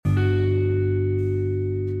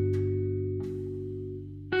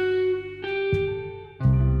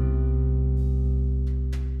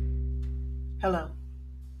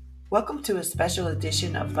Welcome to a special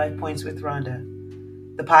edition of Life Points with Rhonda,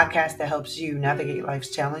 the podcast that helps you navigate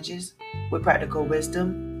life's challenges with practical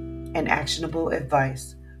wisdom and actionable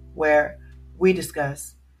advice, where we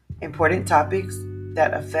discuss important topics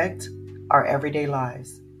that affect our everyday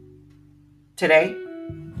lives. Today,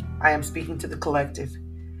 I am speaking to the collective,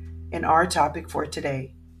 and our topic for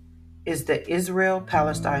today is the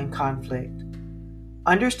Israel-Palestine conflict,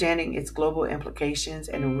 understanding its global implications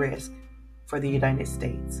and risk for the United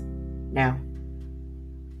States. Now,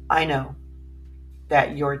 I know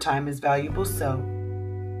that your time is valuable, so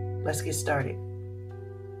let's get started.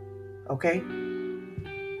 Okay?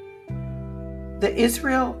 The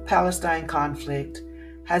Israel-Palestine conflict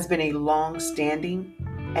has been a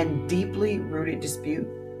long-standing and deeply rooted dispute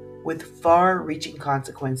with far-reaching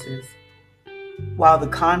consequences. While the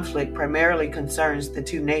conflict primarily concerns the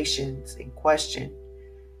two nations in question,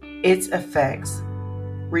 its effects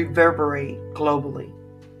reverberate globally,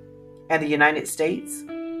 and the United States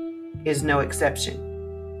is no exception.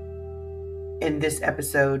 In this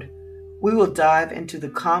episode, we will dive into the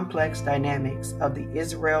complex dynamics of the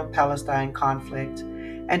Israel-Palestine conflict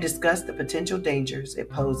and discuss the potential dangers it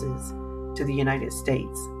poses to the United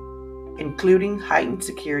States, including heightened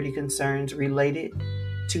security concerns related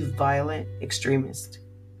to violent extremists.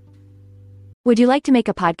 Would you like to make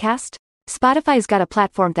a podcast? Spotify's got a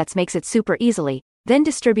platform that makes it super easily, then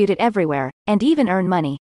distribute it everywhere, and even earn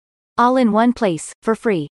money. All in one place, for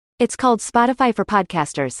free. It's called Spotify for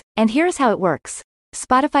Podcasters, and here's how it works.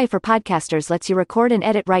 Spotify for Podcasters lets you record and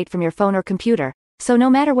edit right from your phone or computer, so no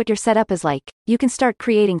matter what your setup is like, you can start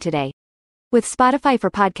creating today. With Spotify for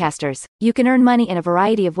Podcasters, you can earn money in a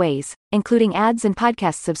variety of ways, including ads and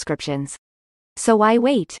podcast subscriptions. So why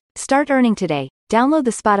wait? Start earning today. Download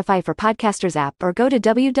the Spotify for Podcasters app or go to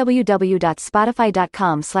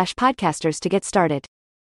www.spotify.com/podcasters to get started.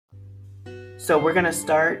 So we're going to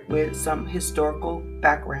start with some historical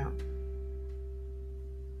background.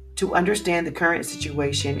 To understand the current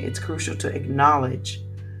situation, it's crucial to acknowledge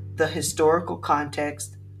the historical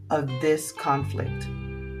context of this conflict.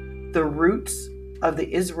 The roots of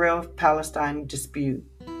the Israel-Palestine dispute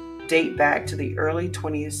date back to the early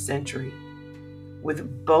 20th century,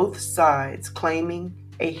 with both sides claiming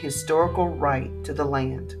a historical right to the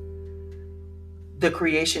land. The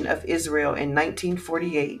creation of Israel in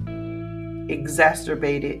 1948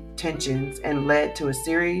 exacerbated tensions and led to a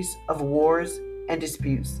series of wars and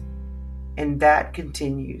disputes, and that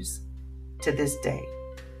continues to this day.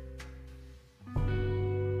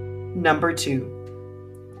 Number 2,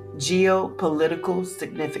 geopolitical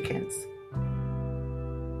significance.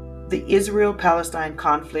 The Israel-Palestine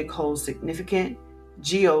conflict holds significant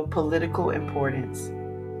geopolitical importance.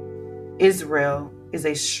 Israel is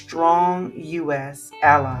a strong U.S.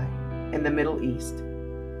 ally in the Middle East,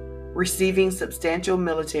 receiving substantial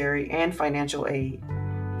military and financial aid.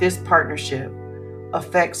 This partnership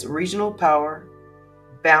affects regional power,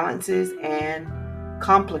 balances, and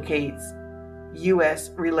complicates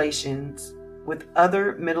U.S. relations with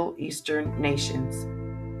other Middle Eastern nations,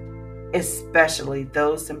 especially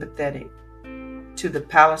those sympathetic to the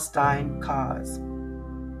Palestine cause.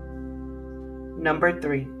 Number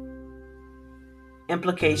 3,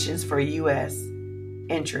 implications for U.S.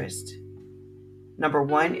 interest. Number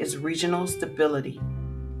 1 is regional stability.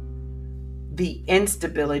 The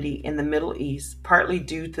instability in the Middle East, partly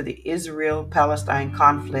due to the Israel-Palestine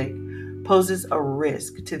conflict, poses a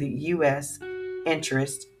risk to the U.S.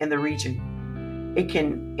 interest in the region. It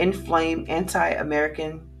can inflame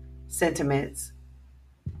anti-American sentiments,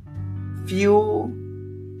 fuel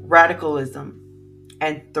radicalism,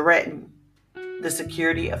 and threaten the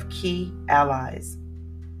security of key allies.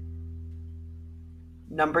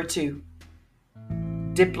 Number 2,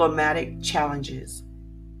 diplomatic challenges.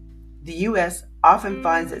 The U.S. often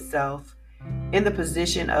finds itself in the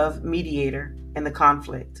position of mediator in the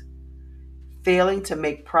conflict. Failing to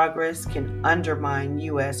make progress can undermine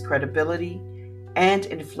U.S. credibility and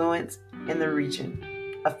influence in the region,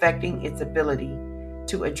 affecting its ability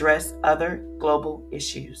to address other global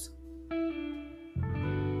issues.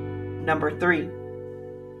 Number 3,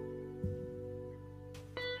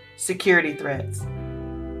 security threats.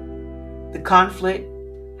 The conflict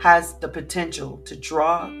has the potential to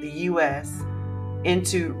draw the U.S.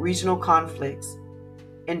 into regional conflicts,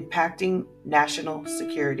 impacting national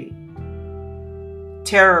security.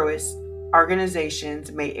 Terrorist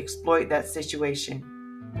organizations may exploit that situation,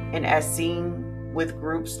 and as seen with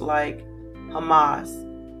groups like Hamas,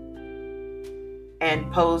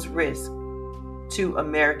 and pose risk to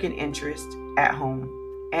American interests at home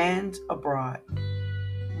and abroad.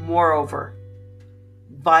 Moreover,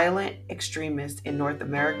 violent extremists in North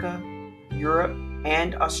America, Europe,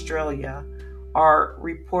 and Australia are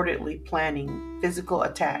reportedly planning physical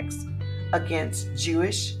attacks against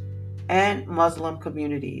Jewish and Muslim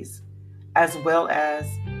communities, as well as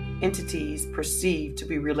entities perceived to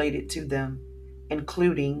be related to them,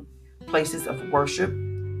 including places of worship,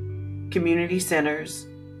 community centers,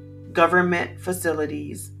 government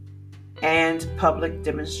facilities, and public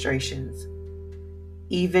demonstrations.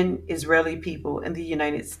 Even Israeli people in the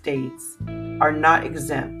United States are not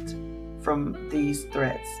exempt from these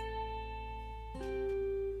threats.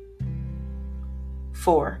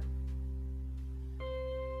 4.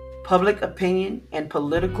 Public opinion and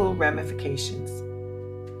political ramifications.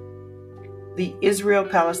 The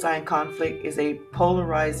Israel-Palestine conflict is a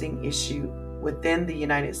polarizing issue within the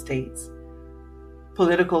United States.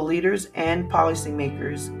 Political leaders and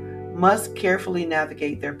policymakers must carefully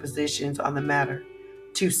navigate their positions on the matter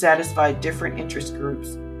to satisfy different interest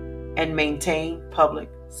groups and maintain public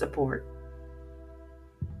support.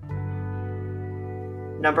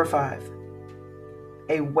 Number 5.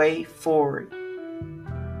 A way forward.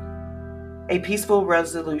 A peaceful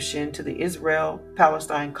resolution to the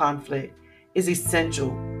Israel-Palestine conflict is essential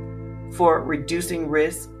for reducing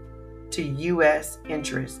risk to U.S.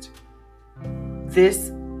 interest. This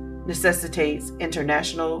necessitates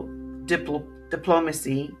international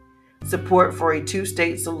diplomacy, support for a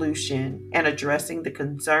two-state solution, and addressing the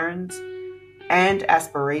concerns and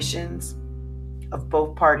aspirations of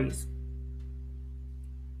both parties.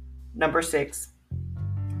 Number 6.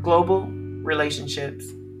 Global relationships.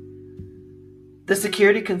 The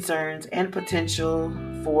security concerns and potential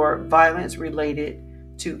for violence related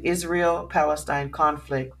to Israel-Palestine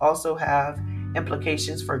conflict also have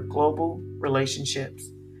implications for global relationships.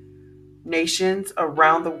 Nations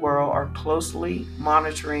around the world are closely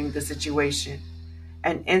monitoring the situation,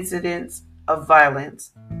 and incidents of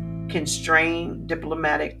violence can strain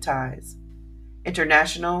diplomatic ties.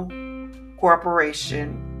 International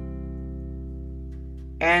cooperation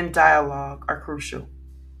and dialogue are crucial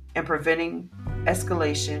in preventing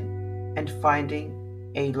escalation and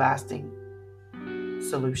finding a lasting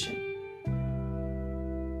solution.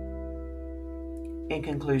 In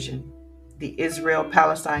conclusion, the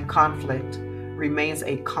Israel-Palestine conflict remains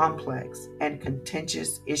a complex and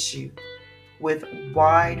contentious issue with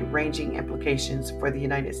wide-ranging implications for the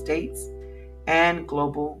United States and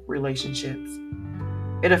global relationships.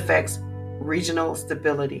 It affects regional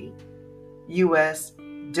stability, U.S.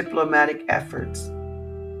 diplomatic efforts,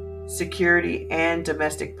 security, and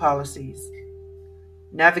domestic policies.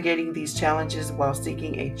 Navigating these challenges while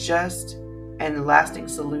seeking a just and lasting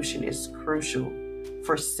solution is crucial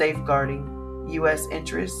for safeguarding U.S.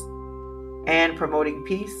 interests and promoting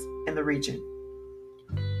peace in the region.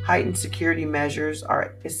 Heightened security measures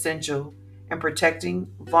are essential in protecting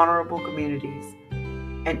vulnerable communities,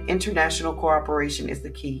 and international cooperation is the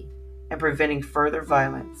key in preventing further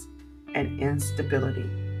violence and instability.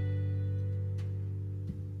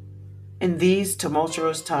 In these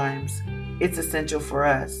tumultuous times, it's essential for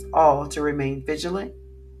us all to remain vigilant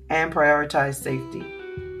and prioritize safety.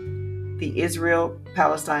 The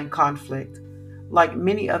Israel-Palestine conflict, like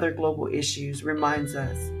many other global issues, reminds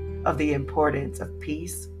us of the importance of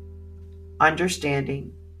peace,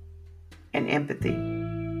 understanding, and empathy.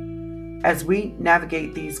 As we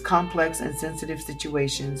navigate these complex and sensitive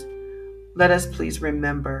situations, let us please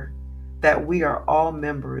remember that we are all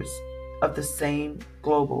members of the same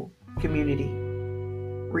global community.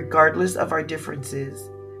 Regardless of our differences,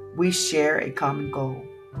 we share a common goal: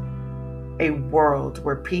 a world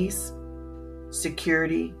where peace,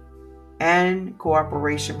 security, and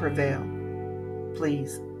cooperation prevail.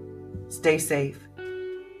 Please stay safe,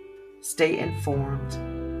 stay informed,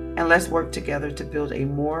 and let's work together to build a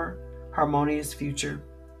more harmonious future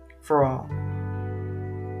for all.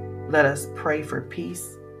 Let us pray for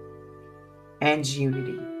peace and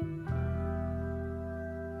unity.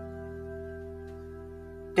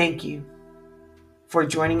 Thank you for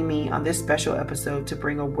joining me on this special episode to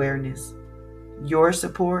bring awareness. Your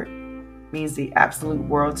support means the absolute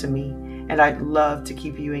world to me, and I'd love to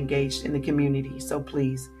keep you engaged in the community. So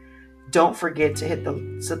please don't forget to hit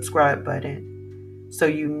the subscribe button so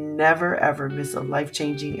you never ever miss a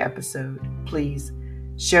life-changing episode. Please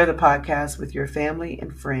share the podcast with your family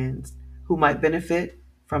and friends who might benefit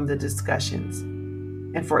from the discussions.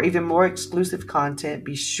 And for even more exclusive content,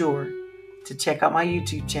 be sure to check out my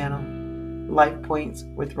YouTube channel, Life Points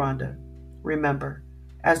with Rhonda. Remember,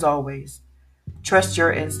 as always, trust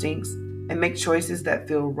your instincts and make choices that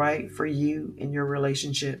feel right for you in your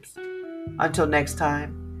relationships. Until next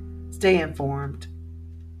time, stay informed,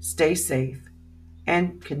 stay safe,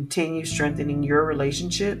 and continue strengthening your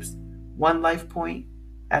relationships one life point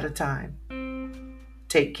at a time.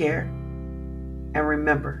 Take care, and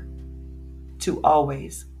remember to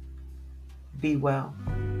always be well.